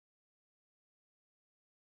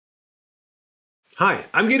Hi,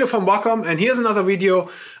 I'm Guido from Wacom, and here's another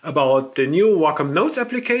video about the new Wacom Notes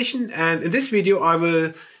application. And in this video I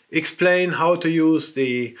will explain how to use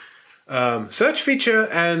the search feature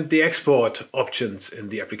and the export options in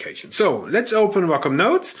the application. So let's open Wacom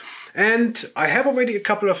Notes, and I have already a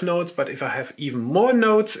couple of notes, but if I have even more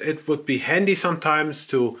notes, it would be handy sometimes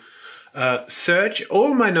to search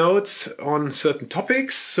all my notes on certain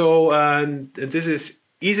topics. So this is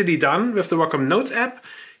easily done with the Wacom Notes app.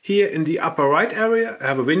 Here in the upper right area, I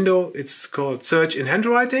have a window. It's called Search in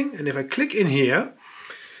Handwriting. And if I click in here,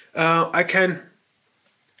 I can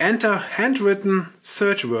enter handwritten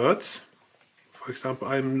search words. For example,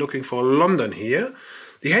 I'm looking for London here.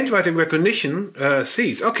 The handwriting recognition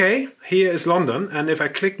sees, okay, here is London. And if I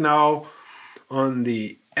click now on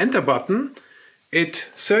the Enter button, it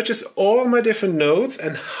searches all my different notes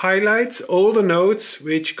and highlights all the notes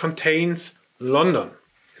which contains London.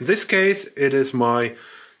 In this case, it is my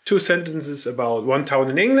 2 sentences about one town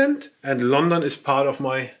in England, and London is part of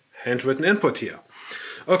my handwritten input here.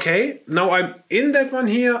 Okay, now I'm in that one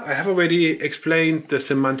here. I have already explained the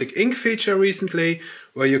semantic ink feature recently,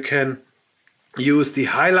 where you can use the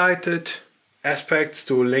highlighted aspects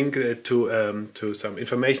to link it to some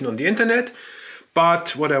information on the internet.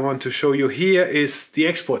 But what I want to show you here is the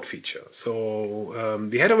export feature. So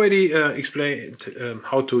we had already explained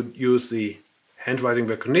how to use the handwriting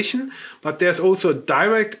recognition, but there's also a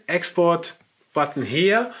direct export button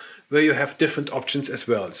here where you have different options as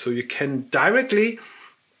well. So you can directly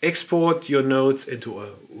export your notes into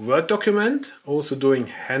a Word document, also doing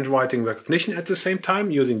handwriting recognition at the same time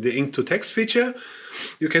using the ink to text feature.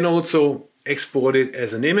 You can also export it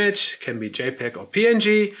as an image, can be JPEG or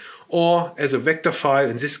PNG, or as a vector file.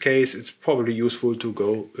 In this case, it's probably useful to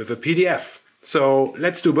go with a PDF. So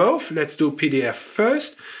let's do both. Let's do PDF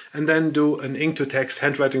first and then do an ink to text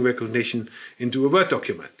handwriting recognition into a Word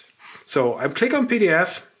document. So I click on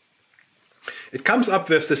PDF. It comes up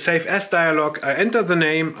with the Save As dialog. I enter the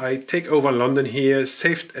name. I take over London here,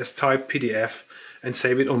 saved as type PDF, and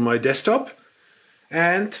save it on my desktop.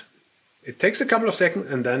 And it takes a couple of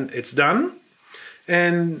seconds and then it's done.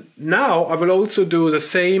 And now I will also do the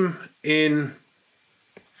same in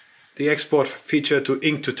the export feature to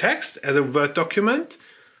ink to text as a Word document.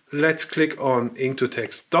 Let's click on ink to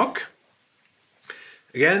text doc.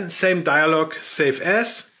 Again, same dialog, save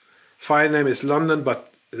as. File name is London,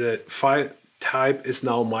 but the file type is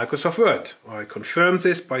now Microsoft Word. I confirm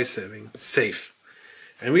this by saying save.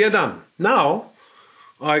 And we are done. Now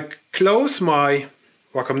I close my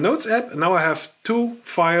Wacom Notes app. Now I have 2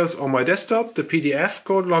 files on my desktop, the PDF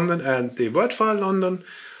called London and the Word file London.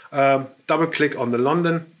 Double click on the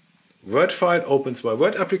London Word file, opens my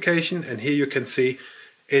Word application, and here you can see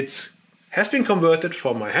it has been converted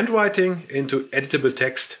from my handwriting into editable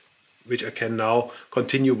text, which I can now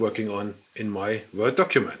continue working on in my Word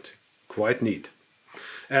document. Quite neat.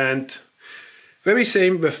 And very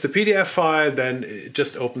same with the PDF file, then it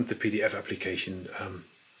just opened the PDF application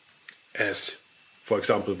as, for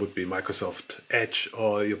example, would be Microsoft Edge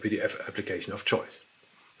or your PDF application of choice.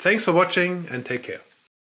 Thanks for watching and take care.